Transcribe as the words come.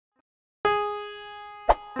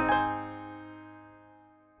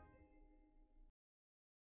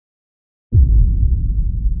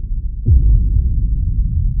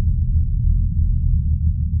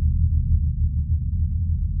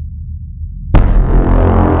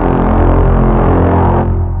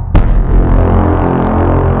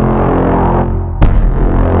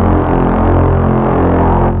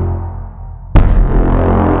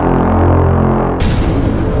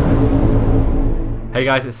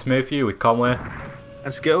guys, it's Smoothie with Conway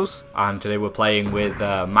and Skittles, and today we're playing with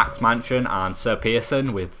Macsmansion and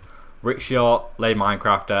SirPearsonz with Rixiot,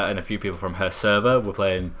 Ladyminecafters, and a few people from her server. We're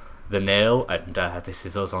playing the Nail, and this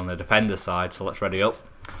is us on the defender side, so let's ready up.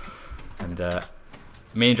 And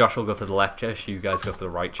me and Josh will go for the left chest, you guys go for the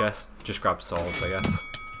right chest. Just grab swords, I guess.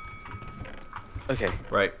 Okay.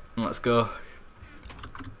 Right, let's go.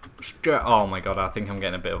 Oh my god, I think I'm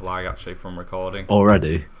getting a bit of lag actually from recording.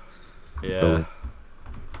 Already? Yeah. Really?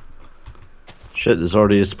 Shit, there's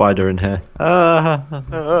already a spider in here. Oh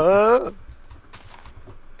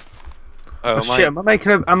shit! Am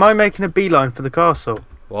I making a beeline for the castle?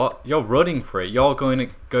 What? You're running for it. You're going to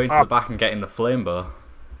the back and getting the flame bow.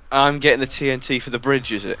 I'm getting the TNT for the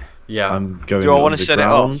bridge, is it? Yeah. I'm going. Do I want to set it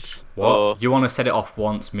off? What? Or... You want to set it off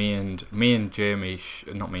once me and Jamie,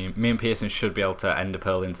 me and Pearson should be able to end a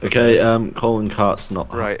pearl into the Okay, Colin Cart's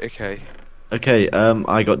not. Right, okay. Okay,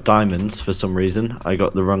 I got diamonds for some reason. I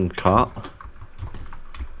got the wrong cart.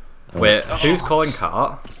 Wait, who's calling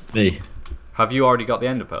cart? Me. Have you already got the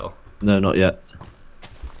ender pearl? No, not yet.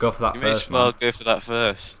 Go for that You first, may as well man. go for that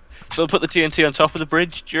first. So I'll put the TNT on top of the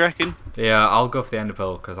bridge, do you reckon? Yeah, I'll go for the ender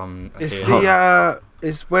pearl because I'm Is here.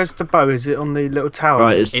 where's the bow? Is it on the little tower?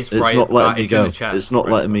 Right, it's right not letting me it's in go. the chest, It's not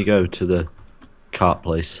right. letting me go to the cart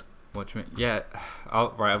place. What do you mean? Yeah,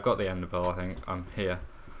 right, I've got the ender pearl, I think. I'm here.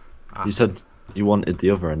 You said you wanted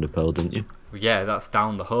the other ender pearl, didn't you? Yeah, that's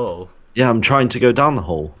down the hole. Yeah, I'm trying to go down the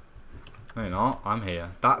hole. No, you're not. I'm here.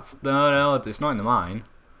 No, it's not in the mine.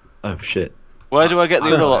 Oh shit. Where do I get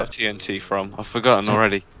the other lot of TNT from? I've forgotten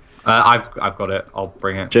already. I've got it. I'll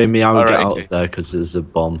bring it. Jamie, I will get Alright, out okay. of there because there's a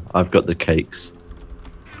bomb. I've got the cakes.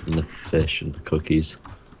 And the fish and the cookies.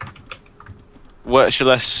 Should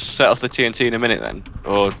I set off the TNT in a minute then?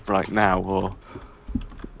 Or right now, or...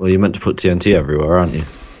 Well, you're meant to put TNT everywhere, aren't you?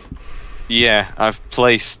 Yeah, I've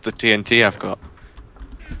placed the TNT I've got.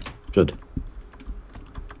 Good.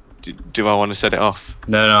 Do I want to set it off?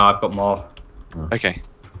 No, I've got more. Okay.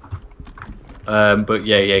 But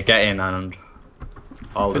yeah, get in and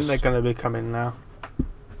I'll I think they're going to be coming now.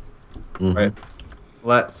 Mm-hmm. Right.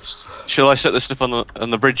 Let's. Shall I set the stuff on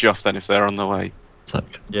the bridge off then if they're on the way? Sec.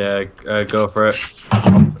 Yeah, go for it.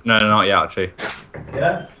 No, not yet actually.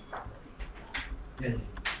 Yeah.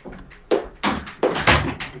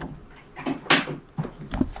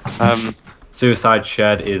 Suicide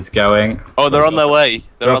shed is going. Oh, they're on their way.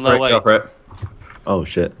 They're on their way. Go for it. Oh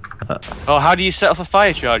shit. Oh, how do you set off a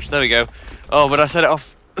fire charge? There we go. Oh, but I set it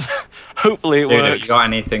off. Hopefully it Dude, works. you got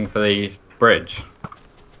anything for the bridge?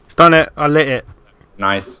 Done it. I lit it.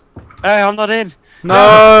 Nice. Hey, I'm not in.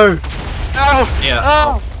 No. No. Yeah.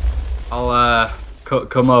 Oh. I'll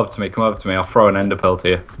come over to me. Come over to me. I'll throw an ender pearl to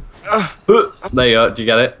you. There you go. Do you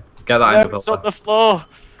get it? Get that No, ender pearl. it's on the floor.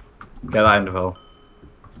 Get that ender pearl.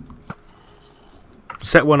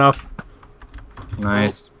 Set one off.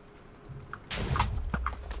 Nice.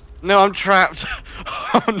 No, I'm trapped.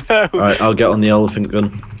 Oh no. Alright, I'll get on the elephant gun.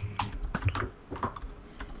 Did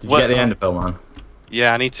you What- get the ender pearl, man?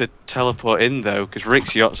 Yeah, I need to teleport in though, because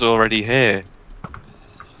Rixiot's already here.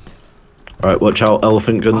 Alright, watch out,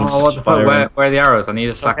 elephant guns. Oh, what the fuck? firing. Where are the arrows? I need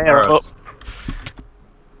a stack of Oh, arrows.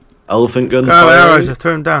 Elephant gun. Go firing. arrows. I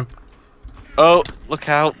threw them down. Oh, look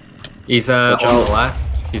out. He's on Watch the out.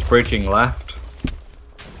 left. He's bridging left.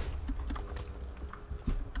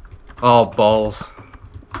 Oh, balls.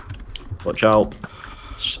 Watch out.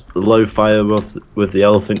 Low fire with the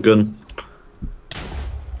elephant gun.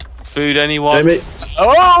 Food anyone? Jamie.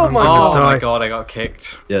 Oh my Oh god. my Die. god, I got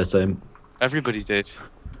kicked. Yeah, same. Everybody did.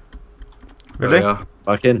 There we Really? go.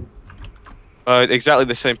 Back in. Exactly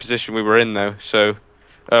the same position we were in though, so...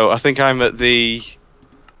 Oh, I think I'm at the...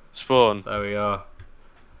 spawn. There we go.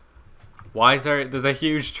 Why is there's a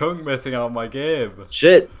huge chunk missing out of my game?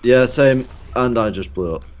 Shit. Yeah, same. And I just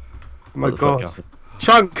blew up. Oh my What the fuck god. happened?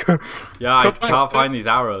 Chunk. Yeah, I can't find these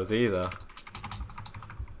arrows either.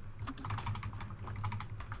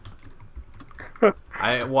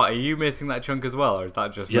 What, are you missing that chunk as well, or is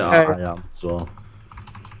that just me? Yeah, I am as well.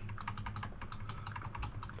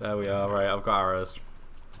 There we are, right, I've got arrows.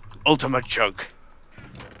 Ultimate chunk.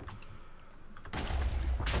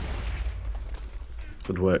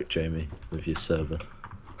 Good work, Jamie, with your server.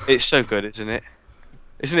 It's so good, isn't it?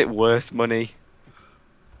 Isn't it worth money?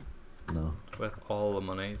 No. With all the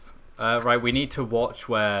monies. Right, we need to watch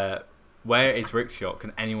where is Rixiot?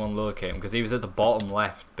 Can anyone locate him? Because he was at the bottom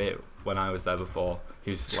left bit when I was there before.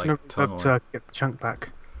 He was like tunneling. To get the chunk back.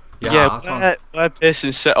 Yeah, that's what where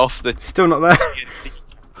Pearson set off the... Still not there.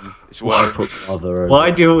 It's Why where put other Why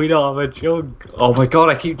do we not have a chunk? Oh my god,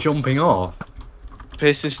 I keep jumping off.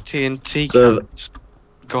 Pearson's TNT Server- cannons.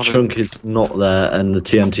 God, chunk is not there, and the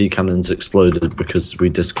TNT cannons exploded because we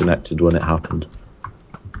disconnected when it happened.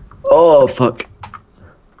 Oh fuck!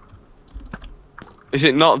 Is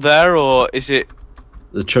it not there, or is it?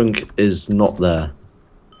 The chunk is not there.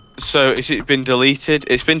 So, is it been deleted?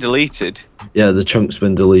 It's been deleted. Yeah, the chunk's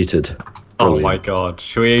been deleted. Oh Brilliant. my god.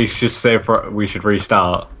 Should we just say we should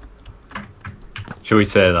restart? Should we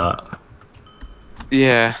say that?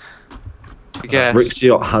 Yeah. I guess.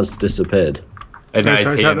 Rixiot has disappeared. And now Okay, so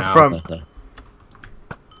it's it's here at the now. front.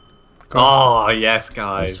 Oh, yes,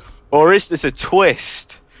 guys. Or is this a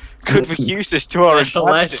twist? Could we use this to our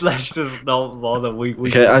advantage? let's just not bother. We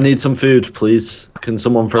Okay, I need some food, please. Can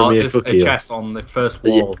someone throw me a there's cookie? a chest on the first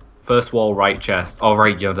wall. First wall, right chest. Oh,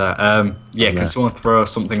 right, you're there. Yeah, can there. someone throw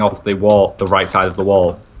something off the wall, the right side of the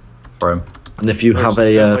wall, for him? And if you have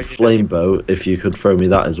Where's a the- flame bow, if you could throw me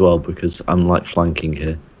that as well, because I'm like flanking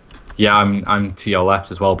here. Yeah, I'm to your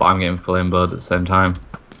left as well, but I'm getting flame bird at the same time.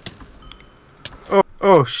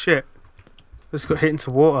 Oh shit! Just got hit into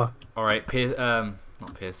water. All right,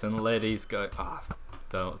 not Pearson. Ladies, go. Ah,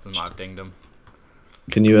 doesn't matter. Dinged them.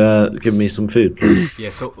 Can you give me some food, please? Yeah,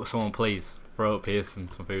 so someone please throw Pearson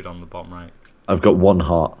some food on the bottom right. I've got 1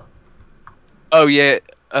 heart. Oh yeah.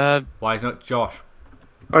 Why is not Josh?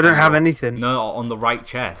 I don't have anything. No, on the right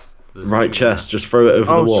chest. There's Right food chest, just throw it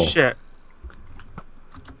over Oh the wall. shit.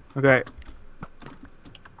 Okay,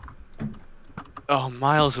 Oh,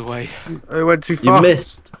 miles away. I went too You far.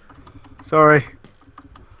 missed. Sorry.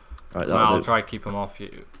 Right, Well, that'll I'll do. try to keep them off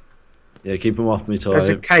you. Yeah, keep them off me, There's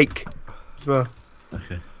a Toyo. cake as well.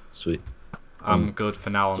 Okay, sweet. I'm good for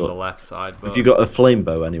now on so- the left side. But Have you got a flame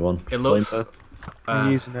bow, anyone? It looks. Flame bow?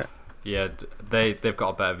 I'm using it. Yeah, they've got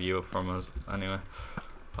a better view from us anyway.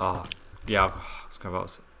 Oh, yeah. I was going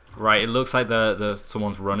about. Right, it looks like the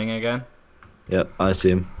someone's running again. Yep, I see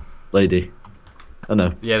him. Lady. Oh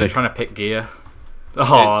no. Yeah, they're Pick. trying to pick gear.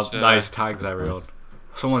 Oh, It's, nice tags, everyone.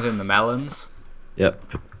 Someone's in the melons. Yep,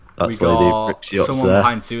 We that's Lady. got Rixiot's someone there.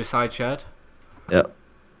 behind suicide shed. Yep.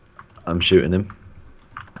 I'm shooting him.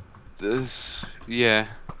 Yeah.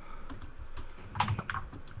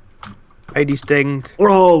 Lady's dinged.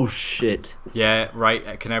 Oh shit. Yeah,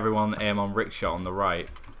 right. Can everyone aim on Rixiot on the right?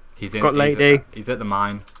 He's in. Got he's Lady. He's at the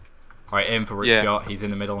mine. All right, aim for Rixiot. Yeah. He's in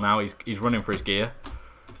the middle now. He's running for his gear.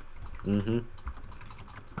 Mhm.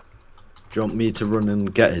 Do you want me to run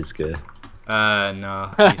and get his gear?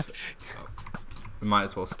 No. We might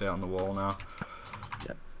as well stay on the wall now.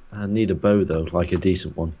 I need a bow though, like a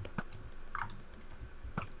decent one.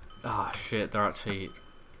 Ah, shit. They're actually.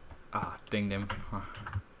 Dinged him.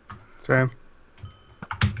 Same.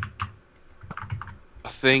 I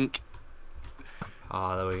think.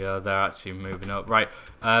 There we go. They're actually moving up. Right.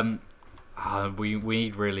 We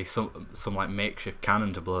need really some like makeshift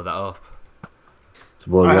cannon to blow that up. To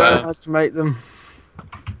blow I it don't up. know how to make them.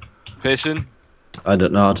 Pearson, I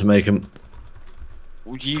don't know how to make them.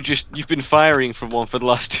 you've been firing from one for the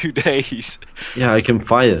last 2 days. Yeah, I can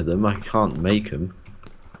fire them. I can't make them.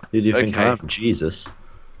 Who do you think I Okay. am? Jesus.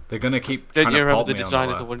 They're gonna keep. Don't trying you to remember pop the me on design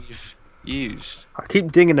of the left. one you've used? I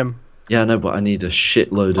keep dinging them. Yeah, no, but I need a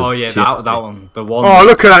shitload of. Oh yeah, TNT. that one. The one. Oh,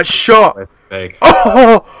 look at that shot! Big.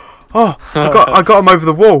 Oh, I got him over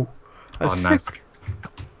the wall. That's Oh, nice. sick.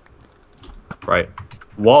 Right.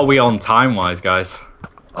 What are we on time wise, guys?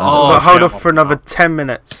 But hold shit. off for another 10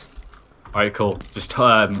 minutes. Alright, cool. Just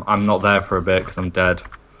I'm not there for a bit because I'm dead.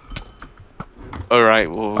 All right.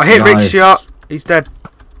 Well. I hit Nice. Rixiot. He's dead.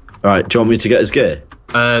 Right, do you want me to get his gear?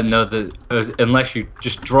 No, unless you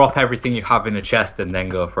just drop everything you have in a chest and then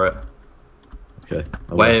go for it. Okay.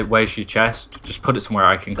 I will. Where's your chest? Just put it somewhere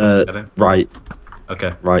I can come get it. Right,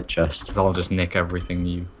 Okay. right chest, Because I'll just nick everything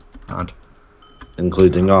you had.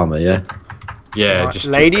 including armor. Yeah. Yeah, Right, just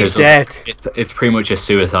Lady's 'cause dead. It's pretty much a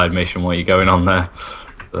suicide mission what you're going on there.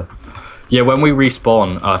 So, yeah, when we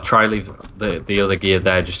respawn, try leave the other gear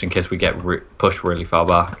there just in case we get pushed really far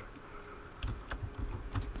back.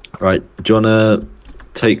 Right. Do you wanna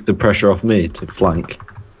take the pressure off me to flank?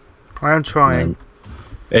 I am trying.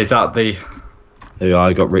 Is that the? There you are,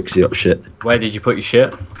 I got Rixiot shit. Where did you put your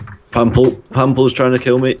shit? Pample's trying to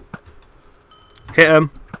kill me. Hit him.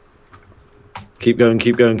 Keep going,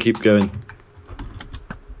 keep going, keep going.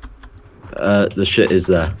 The shit is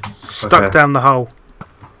there. Stuck Okay. down the hole.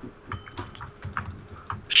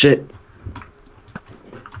 Shit.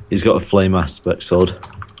 He's got a flame aspect sword.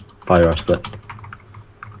 Fire aspect.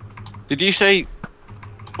 Did you say?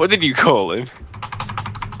 What did you call him?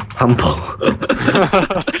 Pample.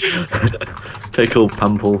 Pickle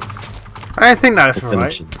Pample. I think that's right.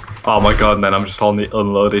 Definition. Oh my god, and then I'm just on the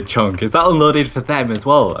unloaded chunk. Is that unloaded for them as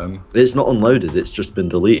well? It's not unloaded, it's just been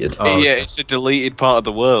deleted. Oh, Yeah, it's a deleted part of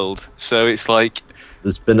the world. So it's like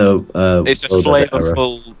There's been a. It's a load of error.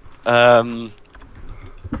 flavourful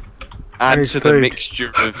add Where's to the food?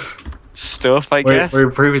 mixture of stuff, I We're, guess. we're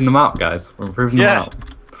improving them out, guys. We're improving them Yeah. out.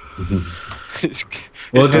 It's-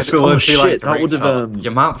 We'll it's just like- we'll oh, see, like, shit, that would've,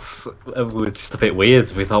 your maps was just a bit weird.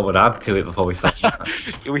 So we thought we'd add to it before we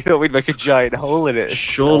started. we thought we'd make a giant hole in it.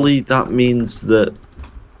 Surely that means that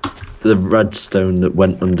the redstone that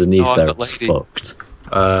went underneath Oh, there that was lady. fucked.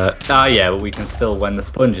 Yeah, but we can still, when the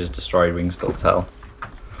sponge is destroyed, we can still tell.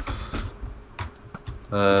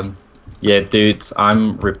 Yeah, dudes,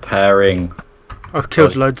 I'm repairing. I've killed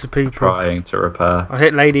Just loads of people. Trying to repair. I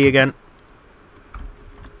hit lady again.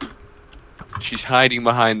 She's hiding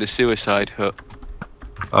behind the suicide hut.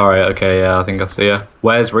 Alright, okay, yeah, I think I see her.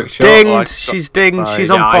 Where's Rixiot? Dinged! I got She's dinged. fire. She's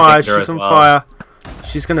Yeah, on I fire. dinged her She's as on well. fire.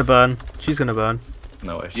 She's gonna burn. She's gonna burn.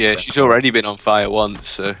 No way. Yeah, she's already been on fire once,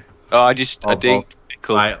 so... Oh, I dinged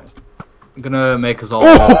Pickle. Right, I'm gonna make us all.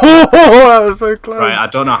 Oh, that was so close. Right, I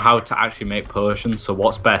don't know how to actually make potions, so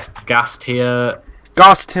what's best? Gas tier?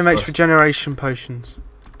 Gas Tim makes regeneration potions.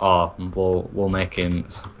 Oh, we'll make in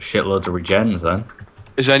shitloads of regens then.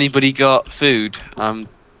 Has anybody got food?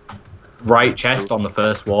 Right chest on the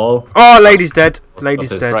first wall. Oh, lady's dead. What's Lady's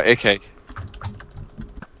this? dead. Right, okay.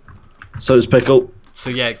 So it's Pickle. So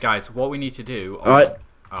yeah, guys, what we need to do. Alright,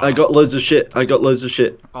 Oh, I got loads of shit. I got loads of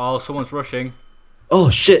shit. Oh, someone's rushing. Oh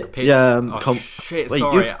shit! Pig- Yeah, Oh shit! Wait,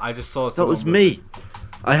 sorry, you- I just saw. that was someone- me.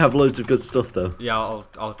 I have loads of good stuff though. Yeah, I'll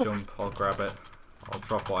jump. I'll grab it. I'll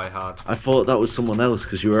drop what I had. I thought that was someone else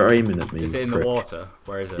because you were aiming at me. Is it in the prick. water?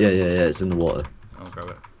 Where is it? Yeah, it's in the water. I'll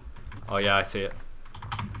grab it. Oh yeah, I see it.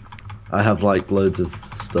 I have like loads of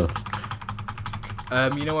stuff.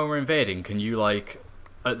 You know when we're invading, can you like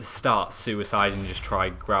at the start suicide and just try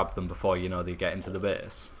grab them before you know they get into the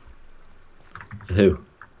base? Who?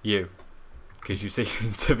 You, because you seem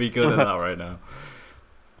to be good at that right now.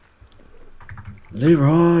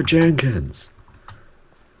 Leroy Jenkins.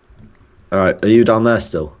 Alright, are you down there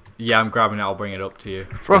still? Yeah, I'm grabbing it. I'll bring it up to you.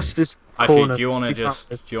 Frost is Actually, cornered. do you want to She can't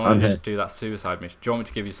just live. do I'm here. do that suicide mission? Do you want me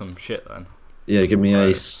to give you some shit then? Yeah, give me a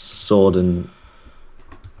Right. sword and...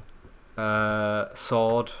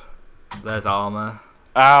 Sword. There's armor.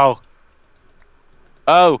 Ow.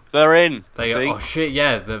 Oh, they're in. There I you go. think. Oh shit!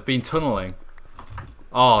 Yeah, they've been tunneling.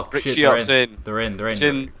 Oh shit! Rixiot's They're in. They're in. They're in. He's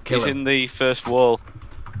in. Kill He's him. in the first wall.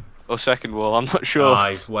 Or second wall, I'm not sure. Ah,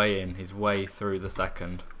 he's way in. He's way through the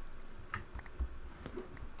second.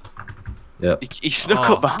 Yeah. He snuck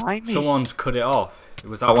Oh, up behind me. Someone's cut it off.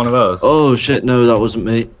 Was that one of those? Oh shit, no, that wasn't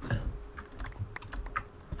me.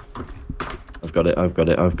 I've got it, I've got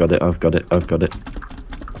it, I've got it, I've got it, I've got it.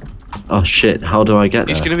 Oh shit, how do I get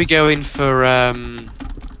He's there? going to be going for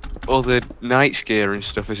all the knight's gear and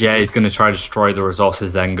stuff, isn't Yeah, he? he's gonna try to destroy the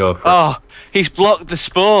resources, then go for. Oh, he's blocked the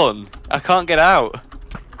spawn. I can't get out.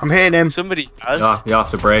 I'm hitting him. Somebody has. You have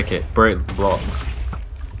to break it. Break the blocks.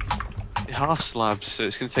 Half slabs, so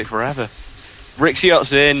it's going to take forever.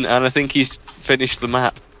 Rixiot's in, and I think he's finished the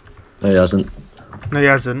map. No, he hasn't. No, he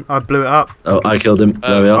hasn't. I blew it up. Oh, I killed him.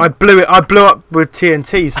 There we I are. blew it. I blew up with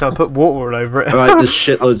TNT, so I put water all over it. Alright, there's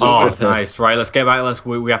shitloads of Oh, stuff here. nice. Right, let's get back.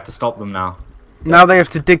 We have to stop them now. Now they have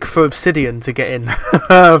to dig for obsidian to get in. Fuck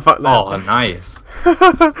that. Oh, nice. It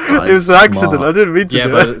was an accident. smart. I didn't mean to Yeah,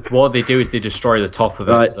 do it. but what they do is they destroy the top of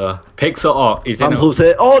it. Right. So picks it up. He's in. Samples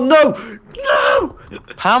here. Oh no! No!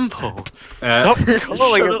 Pample! Uh, Stop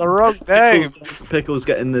calling it the wrong name! Pickle's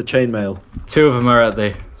getting the chainmail. Two of them are at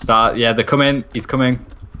the start. Yeah, they're coming. He's coming.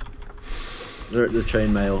 They're at the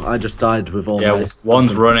chainmail. I just died with all Yeah, my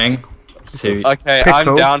one's stuff. running. Two. Okay, Pickle.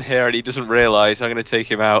 I'm down here and he doesn't realise. I'm going to take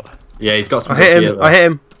him out. Yeah, he's got some. I hit good gear, him. though. I hit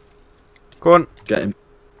him. Go on. Get him.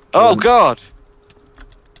 Oh god!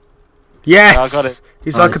 Yes. I got it.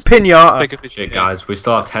 He's like a Nice. pinata. Pick up his Shit, gear. guys, we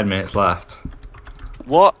still have 10 minutes left.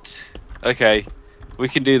 What? Okay, we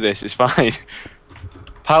can do this. It's fine.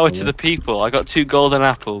 Power to the people. I got 2 golden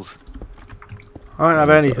apples. I don't have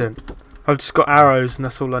anything. I've just got arrows, and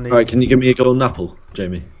that's all I need. Alright, can you give me a golden apple,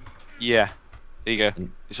 Jamie? Yeah. There you go.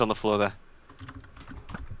 It's on the floor there.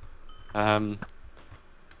 I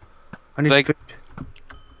need like- food.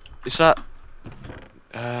 Is that?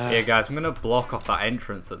 Yeah, guys, I'm gonna block off that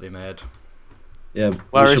entrance that they made. Yeah,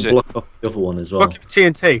 Where we is should it? block off the other one as well. Fucking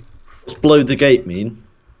TNT. What's blow the gate mean?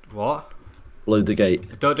 What? Blow the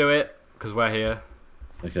gate. Don't do it, because we're here.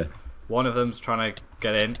 Okay. One of them's trying to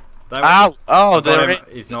get in. There Ow! Oh, I've got they're in. him.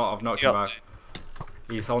 He's not. I've knocked him back.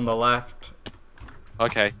 He's on the left.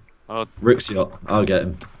 Okay. Oh, Rixiot, I'll get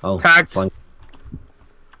him. I'll Tagged. flank.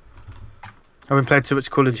 I've been playing too much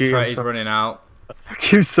Call of He's, Duty. he's running out. I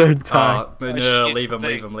keep so tired. No, shit, leave him, thing.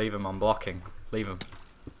 leave him, leave him. I'm blocking. Leave him.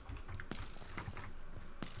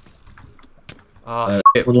 Oh,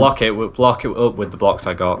 shit, block it up with the blocks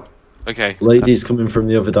I got. Okay. Lady's coming from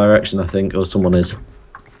the other direction, I think, or someone is.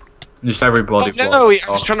 Just everybody. Oh, no,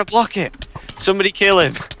 I was trying to block it. Somebody kill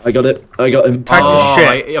him. I got it. I got him. Tag to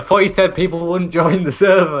shit. I thought you said people wouldn't join the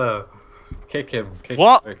server. Kick him.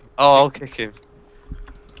 What? Oh, I'll kick him.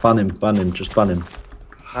 Ban him, just ban him.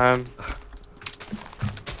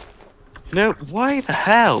 No, why the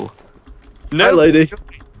hell? No, Hi, lady.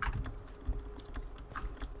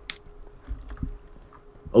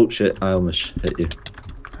 Oh shit, I almost hit you.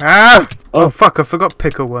 Ah! Oh. Oh fuck, I forgot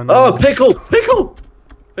Pickle one. Oh, Pickle! Pickle!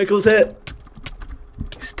 Pickle's hit!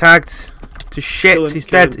 He's tagged to shit. Kill him, He's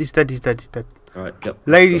kill dead. him. He's dead. He's dead. He's dead. Alright, yep.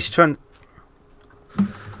 Lady's trying.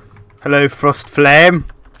 Hello, Frost Flame.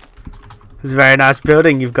 It's a very nice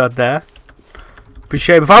building you've got there.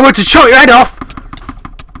 Appreciate it. If I were to chop your head off!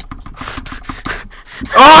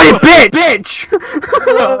 Oh, you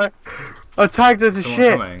bitch! I tagged her to Someone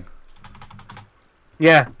shit. coming.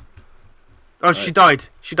 Yeah. Oh, she died.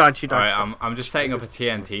 She died. She died. Alright, I'm just setting up a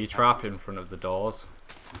TNT trap in front of the doors.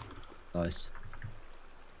 Nice.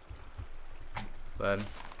 Then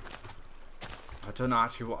I don't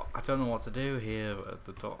know what to do here at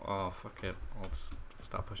the door. Oh fuck it! I'll just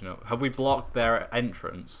start pushing up. Have we blocked their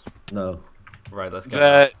entrance? No. Right, let's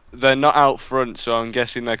get. They're not out front, so I'm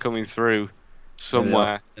guessing they're coming through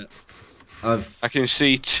somewhere. Yeah. I can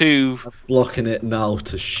see two. I'm blocking it now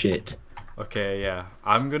to shit. Okay, yeah.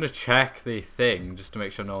 I'm gonna check the thing just to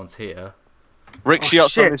make sure no one's here.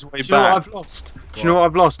 Rixiot's on his way Do you know what back. I've lost? Do you know what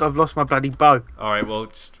I've lost? I've lost my bloody bow. Alright, well,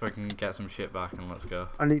 just fucking get some shit back and let's go.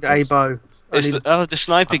 I need a bow. The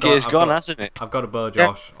sniper gear's gone, hasn't it? I've got a bow,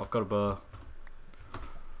 Josh. I've got a bow.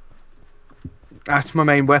 That's my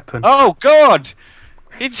main weapon. Oh God!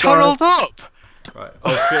 He tunneled up. Right.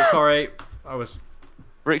 Oh shit! Sorry. I was.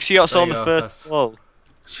 Rixiot's There on you the go, first that's- wall.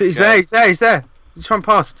 Shit, he's there. He's there. He's there. He's run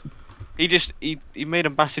past. He made a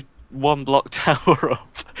massive one-block tower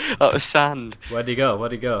up out of sand. Where'd he go?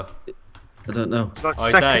 Where'd he go? I don't know. It's like Oh,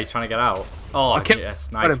 he's second. there. He's trying to get out. Oh, I killed- yes.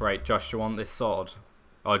 got Nice. him. Right, Josh. Do you want this sword?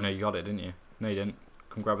 Oh no, you got it, didn't you? No, you didn't.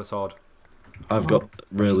 Come grab a sword. I've got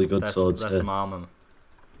really good swords There's here. some armor.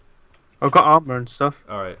 I've got armor and stuff.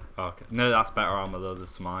 Alright, okay. No, that's better armor though. There's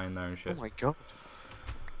some iron there and shit. Oh my God!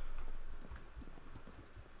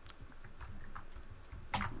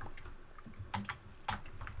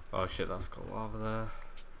 Oh shit, that's got lava there.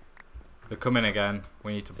 They're coming again.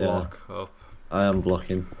 We need to block up. I am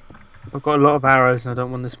blocking. I've got a lot of arrows and I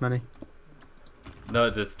don't want this many. No,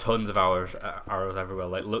 there's tons of arrows everywhere.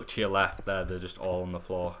 Like, look to your left there. They're just all on the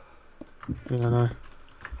floor. Yeah, I know.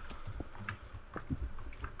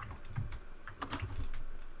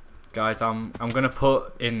 Guys, I'm gonna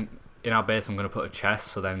put in our base. I'm gonna put a chest.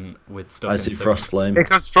 So then with stuff. I see inside- Frost Flame. Here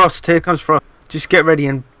comes Frost. Here comes Frost. Just get ready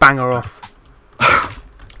and bang her off.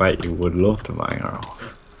 Wait, you would love to bang her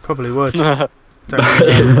off. Probably would. Don't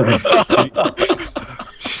really know.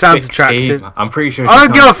 She sounds 16. attractive. I'm pretty sure. I she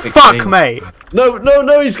don't give a counts fuck, 16. mate. No, no,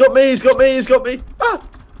 no, he's got me, he's got me, he's got me. Ah!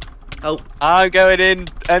 Help. I'm going in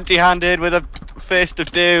empty-handed with a fist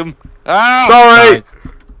of doom. Ah! Sorry.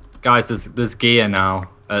 Guys, there's gear now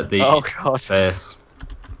at the Oh God! base.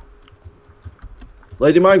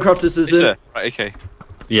 Lady Minecafters is in. Right, okay.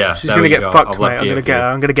 Yeah, She's there gonna we get go. fucked, I've mate. left I'm gear gonna for get you. her.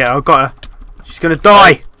 I'm gonna get her. I've got her. She's gonna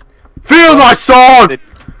die. Feel my sword.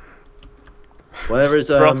 Where is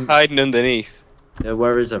Frost hiding underneath. yeah,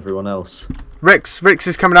 where is everyone else? Rix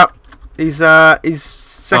is coming up. He's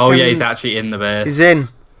second. Oh yeah, he's actually in the base. He's in.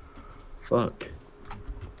 Fuck.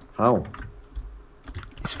 How?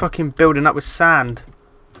 He's fucking building up with sand.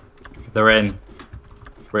 They're in.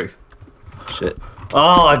 Rick. Shit.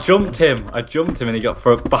 Oh, I jumped him and he got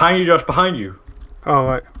thrown. Behind you, Josh, behind you. Oh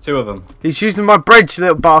right. Two of them. He's using my bridge,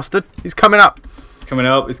 little bastard. He's coming up.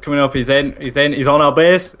 He's coming up, he's in, he's on our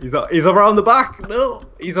base. He's around the back. No,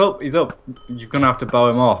 he's up. You're gonna have to bow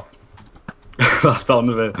him off. That's on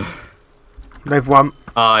the bit. They've won.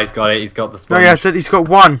 Ah, he's got it, he's got the No, sponge. yeah, I said he's got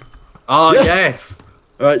one. Oh, Yes. yes.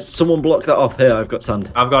 Alright, someone block that off. Here, I've got sand.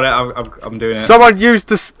 I've got it, I'm doing it. Someone used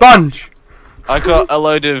the sponge. I got a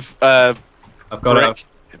load of I've got it,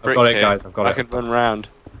 brick got it, here. guys, I've got I it. can run round.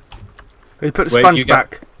 He put the Wait, sponge you get-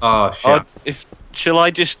 back. Oh, shit. Shall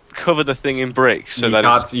I just cover the thing in bricks so You that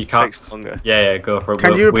can't- you it can't- takes longer? Yeah, go for it.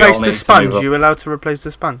 Can you We all replace the need to sponge? move up. You allowed to replace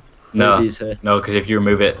the sponge? No, Ladies here. no, because if you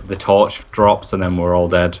remove it, the torch drops and then we're all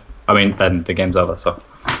dead. I mean, then the game's over, so.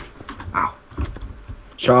 Ow.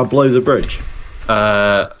 Shall I blow the bridge?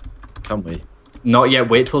 Can we? Not yet.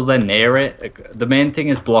 Wait till they're near it. The main thing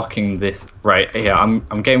is blocking this. Right here. I'm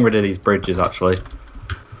getting rid of these bridges actually.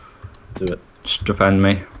 Do it. Just defend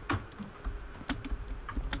me.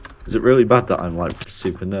 Is it really bad that I'm like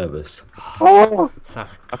super nervous? Oh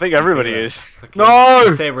I think everybody is.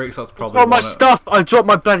 no! Say Rixiot's probably Not my one of- stuff. I dropped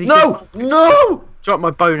my bloody. No! No! Dropped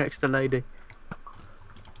my bow next to lady.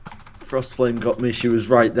 Frostflame got me. She was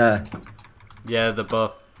right there. Yeah, they're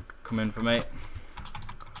both coming for me.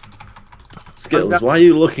 Skittles, why are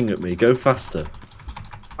you looking at me? Go faster.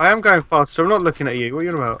 I am going faster. I'm not looking at you. What are you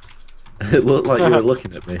on about? It looked like you were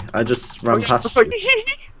looking at me. I just ran past you.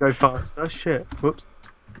 Go faster. Shit. Whoops.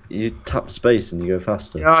 You tap space and you go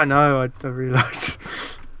faster. Yeah, I know. I realised.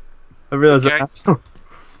 I realised Okay. that.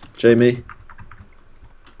 Jamie,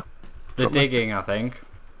 They're digging, I think.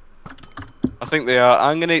 I think they are.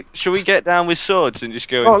 I'm gonna. Should we get down with swords and just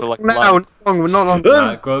go Oh, into like? now, we're not on.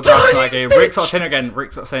 Go back to that game. Rixiot's in again.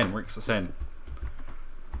 Rixiot's in.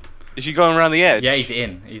 Is he going around the edge? Yeah, he's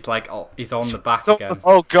in. He's like, oh, he's on the back So- again.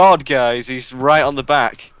 Oh God, guys, he's right on the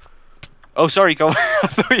back. Oh, sorry, go. I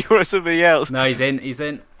thought you were somebody else. No, he's in. He's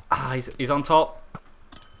in. Ah, he's on top.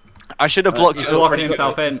 I should have blocked He's it up. locking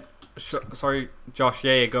himself in. Sorry, Josh.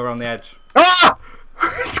 Yeah, go around the edge. Ah!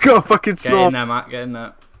 It's got a fucking Get in sword. there, Matt. Get in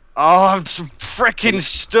there. Oh, I'm freaking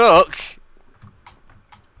stuck.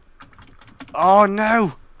 Oh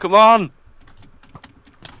no! Come on!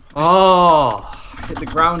 Oh, hit the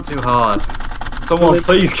ground too hard. Someone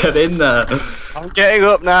please get in there. I'm getting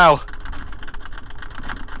up now.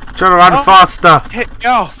 Trying to run Oh. faster. Hit me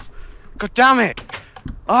off! God damn it!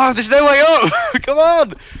 Oh, there's no way up! Come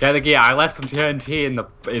on! Get the gear. I left some TNT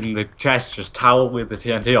in the chest. Just towel with the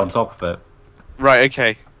TNT on top of it. Right,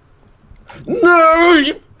 okay. no,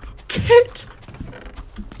 you tit.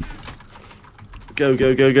 Go,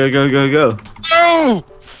 go, go, go, go, go, go. No!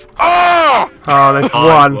 Oh! Oh, they've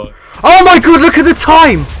Hard won. work. Oh my god, look at the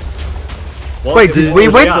time! What Wait, did we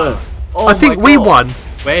win? Oh I think my we God. won.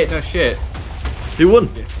 Wait, no shit. Who won?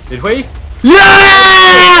 Did we?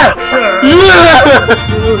 Yeah!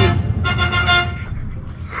 Yeah!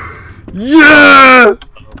 Yeah!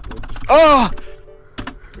 Oh!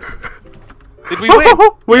 Did we win?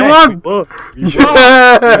 We Yes, won! we won.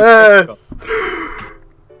 Yes!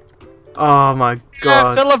 Oh my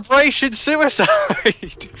god. Celebration suicide!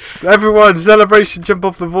 Everyone, celebration, jump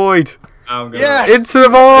off the void. I'm gonna- Yes! Into the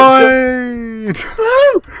void!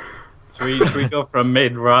 Should we go from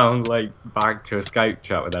mid-round like back to a Skype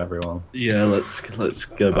chat with everyone? Yeah, let's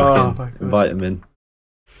go back Oh my in. God. Invite him in.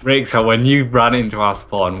 Rixiot, when you ran into our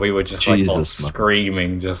spawn, we were just like all Jesus, man.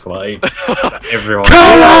 screaming, just like everyone. I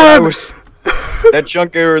Come on! was that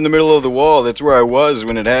chunk area in the middle of the wall. That's where I was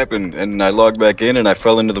when it happened, and I logged back in, and I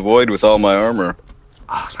fell into the void with all my armor.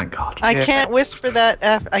 Oh, thank God. I Yeah. can't whisper that.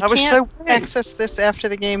 I That was can't so weird. access this after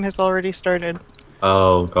the game has already started.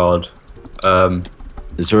 Oh God.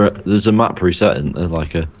 There's a map reset in there,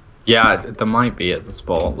 like a. Yeah, there might be at the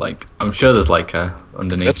spot. Like, I'm sure there's like a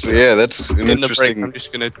underneath. That's an In the break, interesting. I'm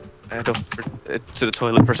just gonna head off to the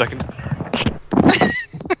toilet for a second.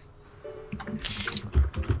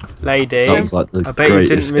 Lady, That was like the I bet you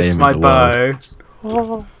greatest didn't miss game my in the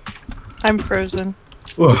world. bow. I'm frozen.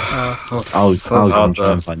 I'll go and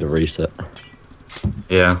try and find a reset.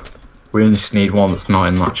 Yeah, we just need one that's not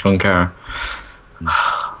in that chunk area.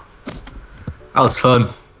 That was fun.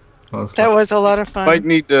 That was a lot of fun. Might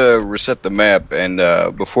need to reset the map, and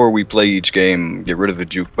before we play each game, get rid of the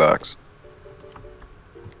jukebox.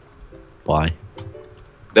 Why?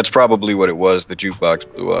 That's probably what it was. The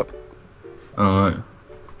jukebox blew up. Alright.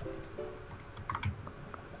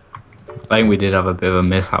 I think we did have a bit of a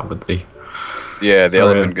mishap with the. Yeah, the Sorry.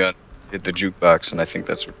 elephant gun hit the jukebox, and I think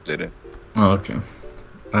that's what did it. Oh, okay.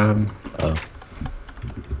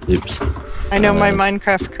 Oops. I know my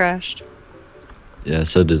Minecraft crashed. Yeah,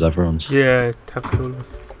 so did everyone's. Yeah, all of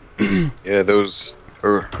us. Yeah, those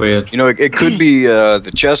are. Weird. You know, it could be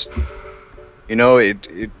the chest. You know,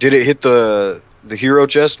 did it hit the hero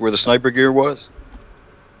chest where the sniper gear was?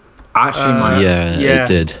 Actually, my Yeah, Yeah. it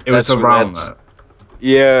did. it was that's- around that's- that.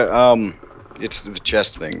 Yeah, it's the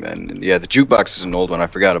chest thing then. And yeah, the jukebox is an old one. I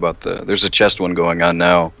forgot about there's a chest one going on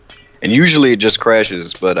now. And usually it just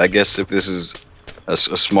crashes, but I guess if this is a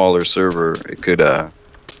smaller server, it could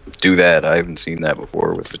do that. I haven't seen that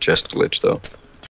before with the chest glitch though.